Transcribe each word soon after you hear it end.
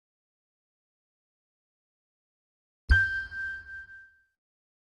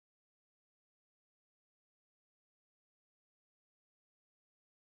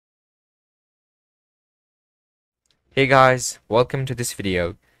Hey guys, welcome to this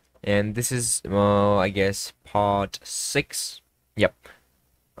video, and this is I guess part 6. Yep.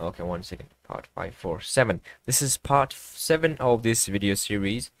 Okay, one second. Part 5, 4, 7. This is part 7 of this video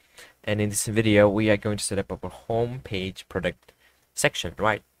series, and in this video we are going to set up our home page product section,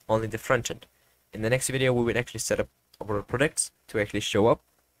 right? Only the front end. In the next video we will actually set up our products to actually show up.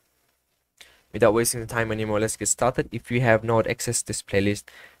 Without wasting the time anymore, let's get started. If you have not accessed this playlist,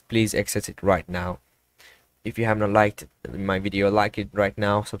 please access it right now. If you have not liked my video, like it right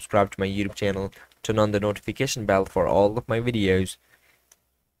now, subscribe to my YouTube channel, turn on the notification bell for all of my videos.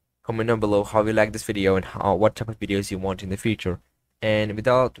 Comment down below how you like this video and what type of videos you want in the future. And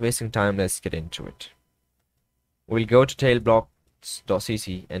without wasting time, let's get into it. We'll go to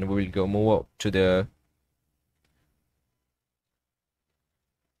tailblocks.cc and we will move up to the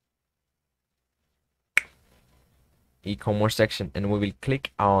e-commerce section, and we will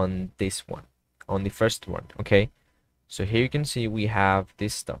click on this one, on the first one. Okay, so here you can see we have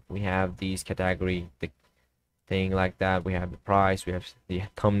this stuff. We have these category, the thing like that. We have the price, we have the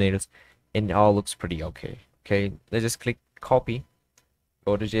thumbnails, and it all looks pretty okay. Okay, let's just click copy,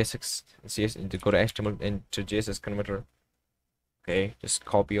 go to JSX, go to HTML and to JSX converter. Okay, just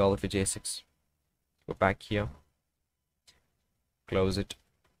copy all of your JSX, go back here, close it,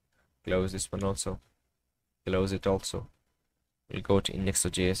 close this one also, close it also. We'll go to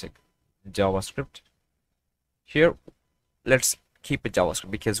index.jsx, JavaScript. Here let's keep it JavaScript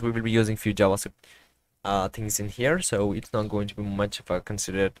because we will be using few JavaScript things in here, so it's not going to be much of a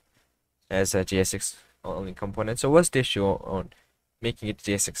considered as a JSX only component. So what's the issue on making it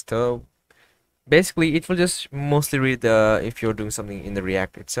JSX? So basically it will just mostly read the, if you're doing something in the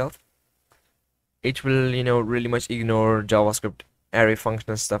React itself, it will really much ignore JavaScript array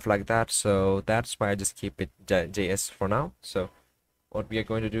functions, stuff like that. So that's why I just keep it JS for now. So what we are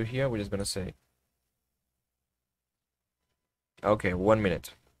going to do here, we're just going to say, okay, 1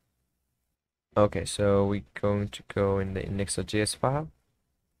 minute. Okay, so we're going to go in the index.js file.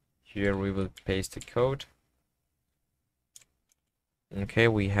 Here we will paste the code. Okay,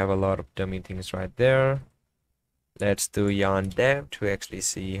 we have a lot of dummy things right there. Let's do yarn dev to actually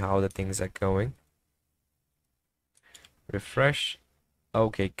see how the things are going. Refresh.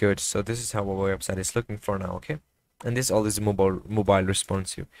 Okay, good. So this is how our website is looking for now. Okay, and this all is mobile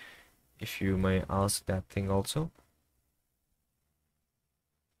responsive, if you may ask that thing also.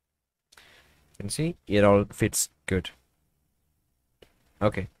 You can see it all fits good.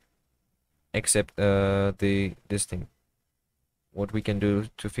 Okay, except this thing. What we can do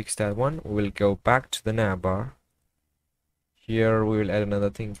to fix that one, we will go back to the navbar. Here we will add another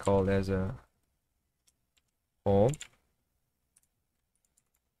thing called as a home.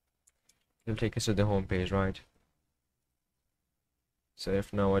 It'll take us to the home page, right? So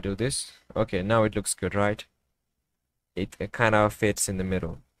if now I do this, okay, now it looks good, right? It kind of fits in the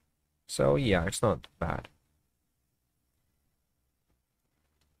middle. So yeah, it's not bad.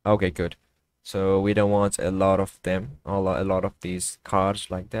 Okay, good. So we don't want a lot of them, a lot of these cards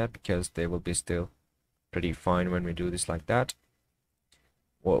like that, because they will be still pretty fine when we do this like that.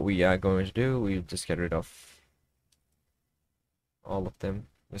 What we are going to do, we just get rid of all of them.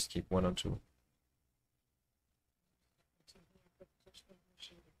 Let's keep one or two.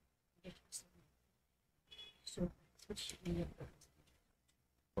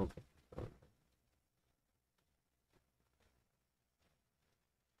 Okay.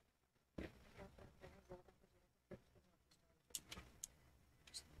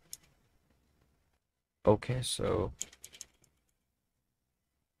 Okay, so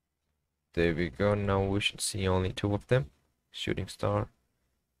there we go. Now we should see only two of them. Shooting star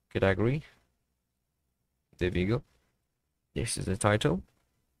category. There we go. This is the title.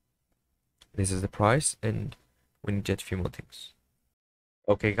 This is the price, and we need to get a few more things.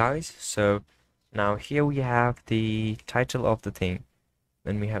 Okay guys, so now here we have the title of the thing,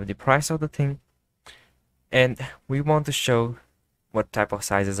 then we have the price of the thing, and we want to show what type of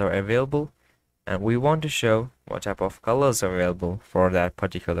sizes are available, and we want to show what type of colors are available for that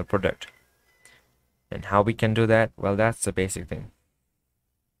particular product. And how we can do that? Well, that's the basic thing.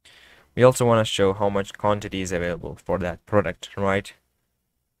 We also want to show how much quantity is available for that product, right?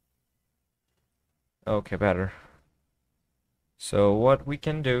 Okay, better. So what we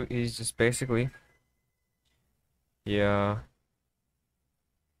can do is just basically, yeah,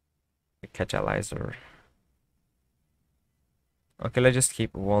 the catalyzer. Okay, let's just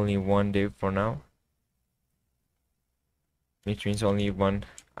keep only one div for now, which means only one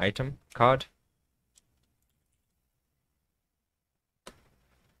item card.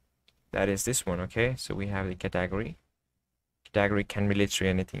 That is this one. Okay, so we have the category. Category can be literally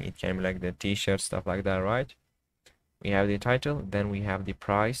anything. It can be like the t-shirt, stuff like that, right? We have the title, then we have the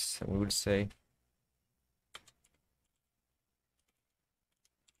price. We will say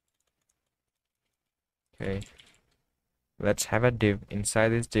okay, let's have a div. Inside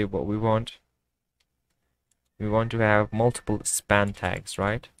this div, what we want to have multiple span tags,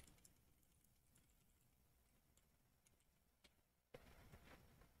 right?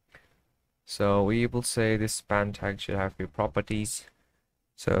 So we will say this span tag should have few properties.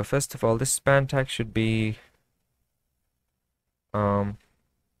 So first of all, this span tag should be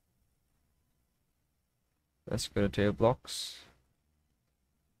let's go to tail blocks.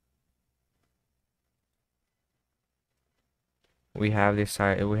 We have this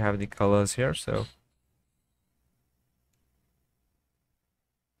side, we have the colors here, so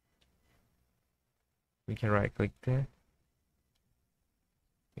we can right click there.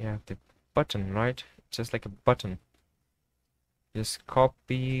 We have the button, right? Just like a button. Just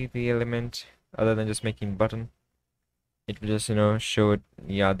copy the element other than just making button. It will just, show it,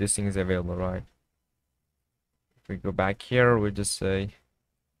 yeah, this thing is available, right? If we go back here, we'll just say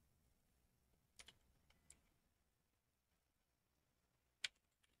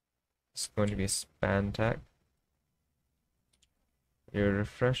it's going to be a span tag. You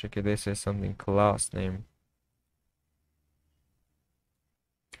refresh, okay, this is something class name.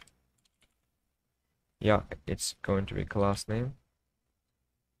 Yeah, it's going to be class name.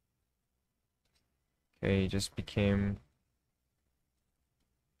 Okay, it just became,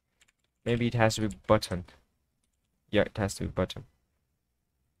 maybe it has to be button. Yeah, it has to be button.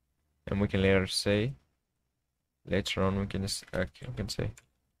 And we can later on we can just okay, we can say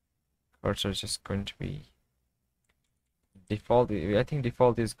cursor is just going to be default. I think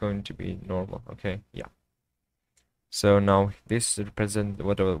default is going to be normal. Okay, yeah. So now this represents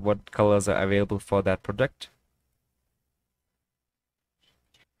what colors are available for that product.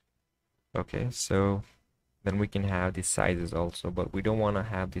 Okay, so then we can have these sizes also, but we don't want to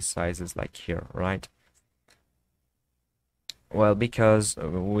have these sizes like here, right? Well, because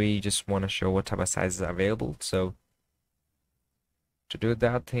we just want to show what type of sizes are available. So to do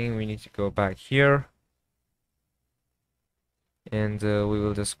that thing, we need to go back here, and we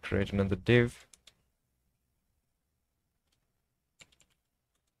will just create another div.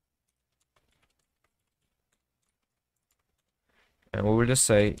 And we will just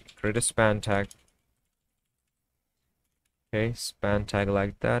say create a span tag. Okay, span tag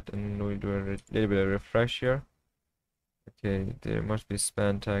like that, and we'll do a little bit of refresh here. Okay, there must be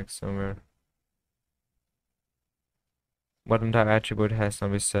span tag somewhere. Button type attribute has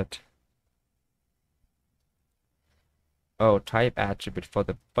not been set. Oh, type attribute for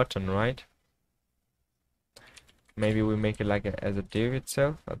the button, right? Maybe we make it like as a div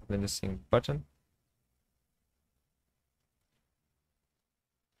itself, rather than just saying button.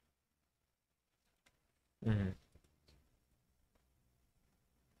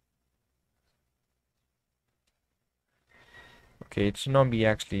 Okay, it should not be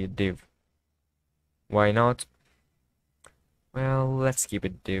actually a div. Why not? Well, let's keep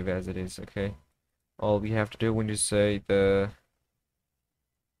it div as it is, okay? All we have to do when you say the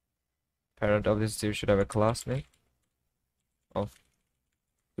parent of this div should have a class name of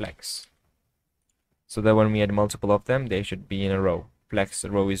flex. So that when we add multiple of them, they should be in a row. Flex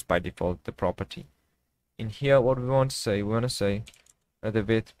row is by default the property. In here, what we want to say, we want to say let the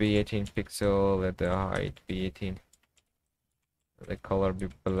width be 18 pixel, let the height be 18, let the color be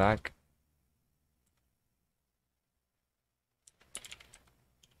black.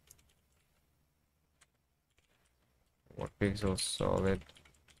 What pixel? Solid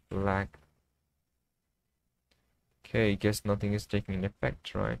black. Okay, guess nothing is taking an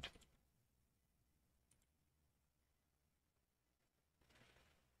effect, right?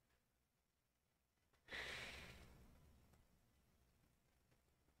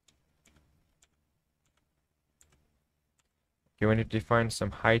 Okay, we need to define some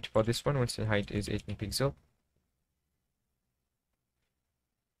height for this one. Once the height is 18 pixel.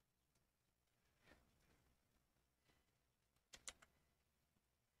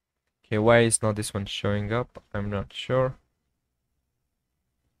 Okay, why is not this one showing up? I'm not sure.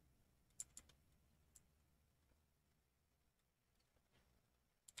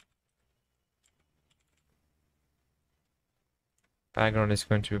 Background is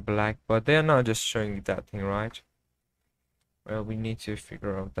going to be black, but they're not just showing that thing, right? Well, we need to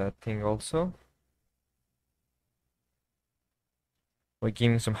figure out that thing also. We're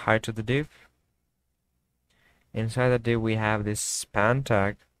giving some height to the div. Inside the div, we have this span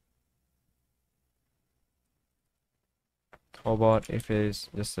tag. How about if it is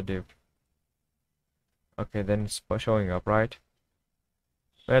just a div? Okay, then it's showing up, right?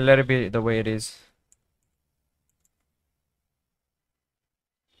 Well, let it be the way it is.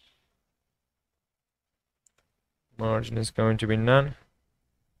 Margin is going to be none.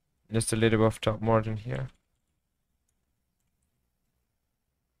 Just a little bit of top margin here.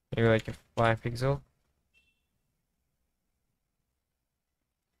 Maybe like a 5 pixel.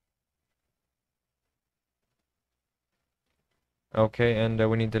 Okay, and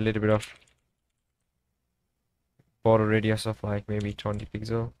we need a little bit of border radius of like maybe 20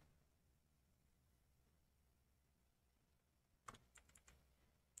 pixel.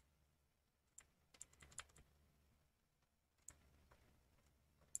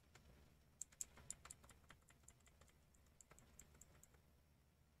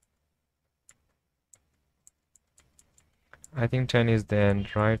 I think 10 is the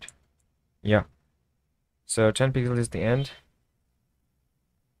end, right? Yeah. So 10 pixels is the end.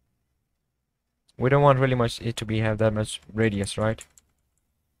 We don't want really much it to be have that much radius, right?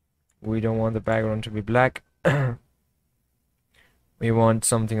 We don't want the background to be black. We want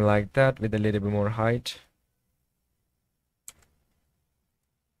something like that with a little bit more height.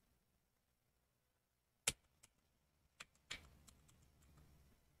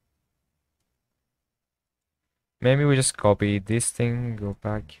 Maybe we just copy this thing, go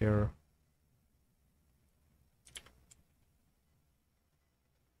back here.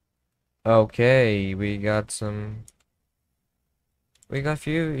 Okay, we got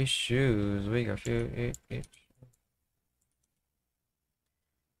few issues. We got few.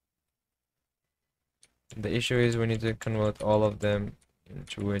 The issue is we need to convert all of them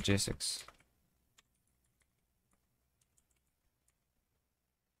into a J6.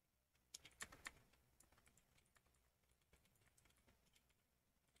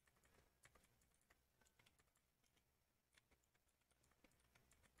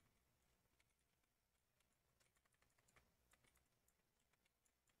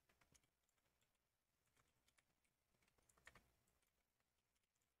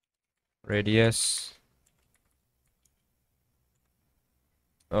 Radius.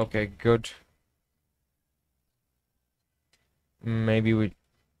 Okay, good. Maybe we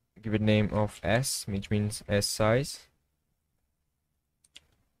give it name of S, which means S size.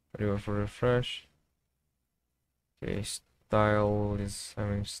 Whatever for refresh. Okay, style is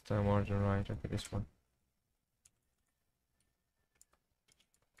having style margin, right? Okay, this one.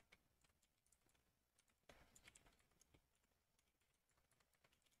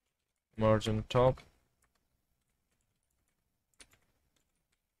 Margin top.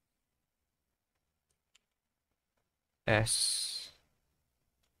 S.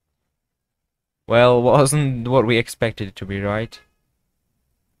 Well, wasn't what we expected it to be, right?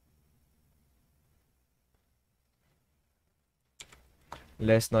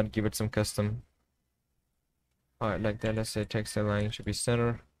 Let's not give it some custom. Alright, like that. Let's say text align should be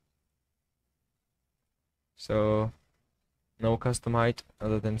center. So no custom height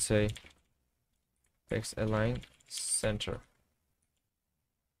other than say text align center.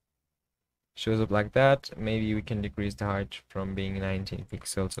 Shows up like that. Maybe we can decrease the height from being 19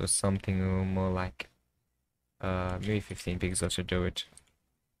 pixels or something more like maybe 15 pixels should do it.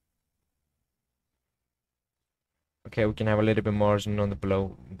 Okay, we can have a little bit margin on the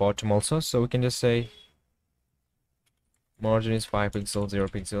below bottom also, so we can just say margin is 5 pixel, 0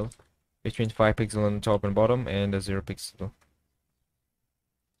 pixel, between 5 pixel on the top and bottom and a 0 pixel.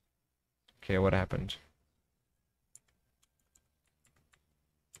 Okay, what happened?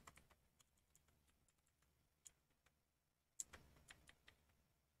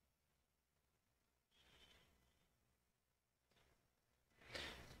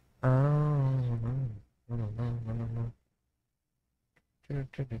 Oh, no.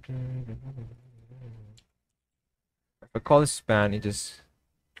 If I call this span, it just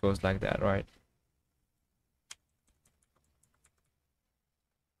goes like that, right?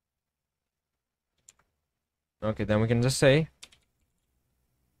 Okay, then we can just say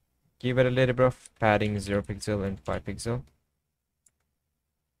give it a little bit of padding, 0 pixel and 5 pixel,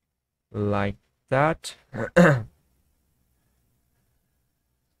 like that.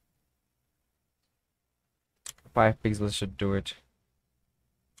 5 pixels should do it.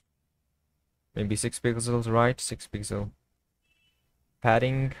 Maybe 6 pixels, right? 6 pixel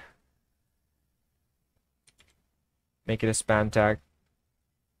padding. Make it a span tag.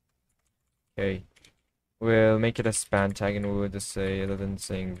 Okay, we'll make it a span tag and we'll just say, other than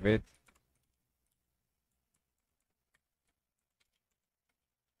saying width,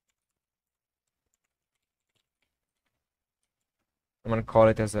 I'm gonna call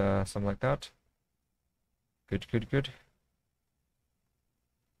it as a something like that. Good.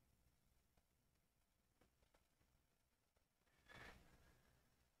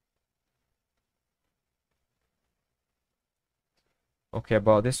 Okay,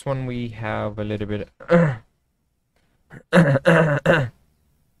 about this one we have a little bit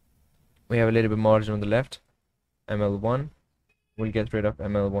We have a little bit margin on the left. ML1. We'll get rid of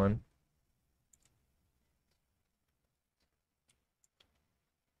ML1.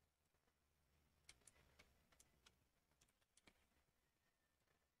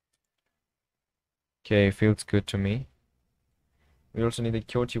 Okay, feels good to me. We also need the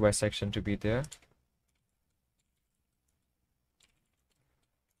QTY section to be there.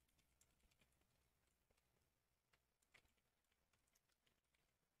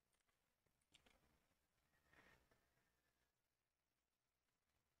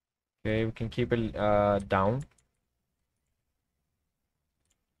 Okay, we can keep it down.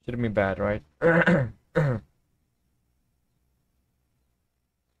 Shouldn't be bad, right?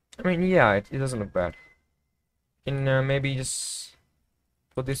 I mean, yeah, it doesn't look bad. Can maybe just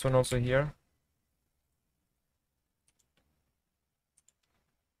put this one also here.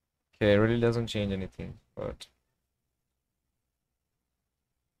 Okay, it really doesn't change anything, but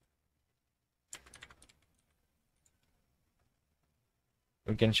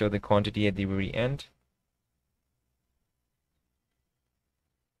we can show the quantity at the very end.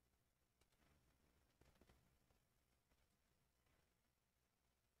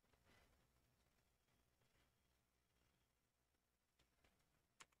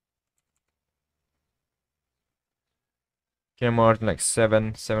 Can margin like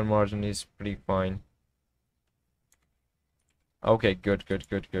 7. 7 margin is pretty fine. Okay, good, good,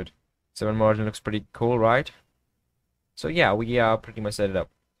 good, good. 7 margin looks pretty cool, right? So yeah, we pretty much set it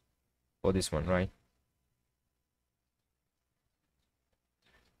up for this one, right?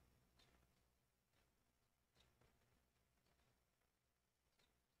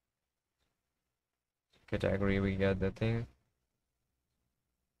 Category, we got the thing.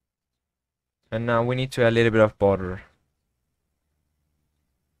 And now we need to add a little bit of border.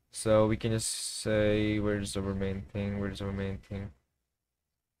 So we can just say, where's our main thing? Where's our main thing?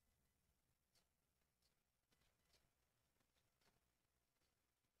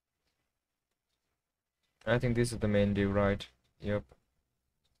 I think this is the main div, right? Yep.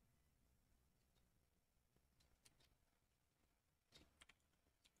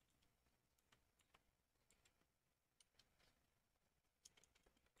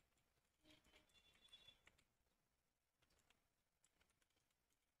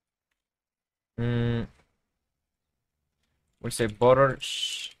 Mm, we'll say border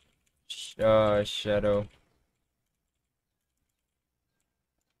shadow.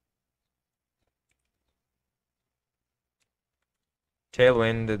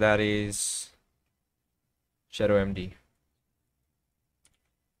 Tailwind, that is shadow MD.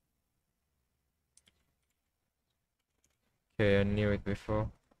 Okay, I knew it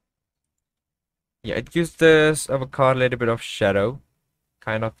before. Yeah, it gives this avocado a little bit of shadow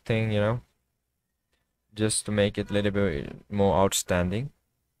kind of thing, you know, just to make it a little bit more outstanding.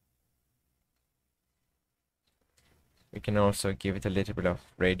 We can also give it a little bit of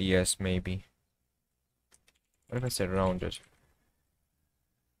radius, maybe. What if I say rounded?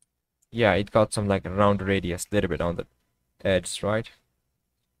 Yeah, it got some like round radius, a little bit on the edge, right?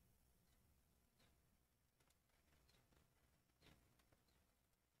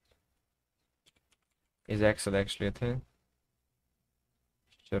 Is Excel actually a thing?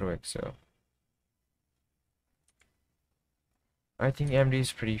 Shadow Excel. I think MD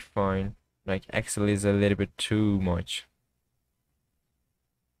is pretty fine. Like Excel is a little bit too much.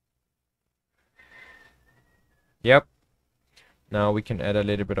 Yep. Now we can add a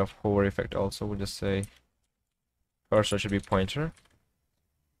little bit of hover effect also. We'll just say cursor should be pointer.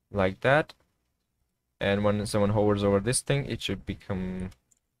 Like that. And when someone hovers over this thing, it should become...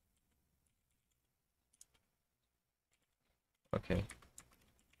 Okay.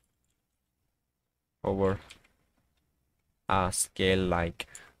 Hover. Scale like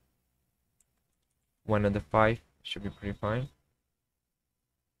 1/5 should be pretty fine.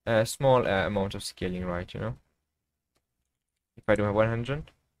 A small amount of scaling, right, you know? If I do have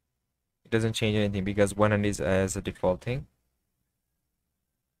 100, it doesn't change anything because 100 is as a default thing.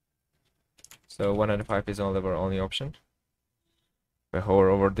 So 1/5 is our only option. If I hover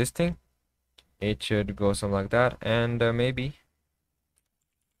over this thing, it should go something like that. And maybe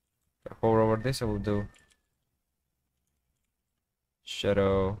if I hover over this, I will do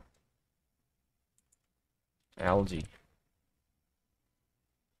shadow algae.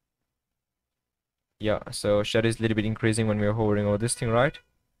 Yeah, so shadow is a little bit increasing when we are hovering over this thing, right?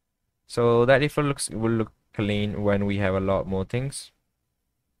 So that if it will look clean when we have a lot more things.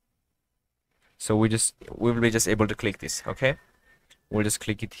 So we will be just able to click this, okay? We'll just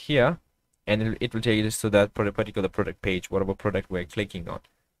click it here, and it will take us to that particular product page, whatever product we're clicking on.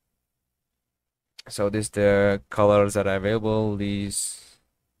 So this the colors that are available. These.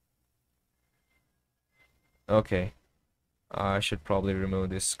 Okay. I should probably remove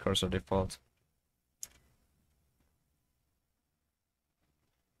this cursor default.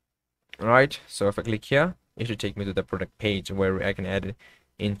 Alright, so if I click here, it should take me to the product page where I can add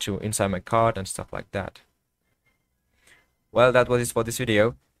it inside my cart and stuff like that. Well, that was it for this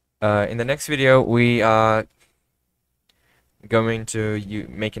video. In the next video, we are going to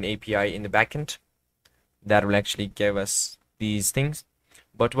make an API in the backend that will actually give us these things.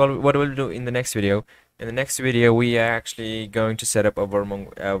 But what we'll do in the next video, we are actually going to set up our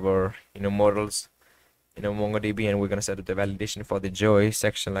models in MongoDB, and we're going to set up the validation for the joy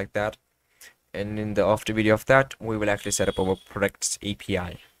section like that. And in the after video of that, we will actually set up our products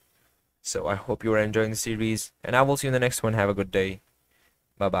API. So I hope you are enjoying the series, and I will see you in the next one. Have a good day.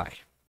 Bye bye.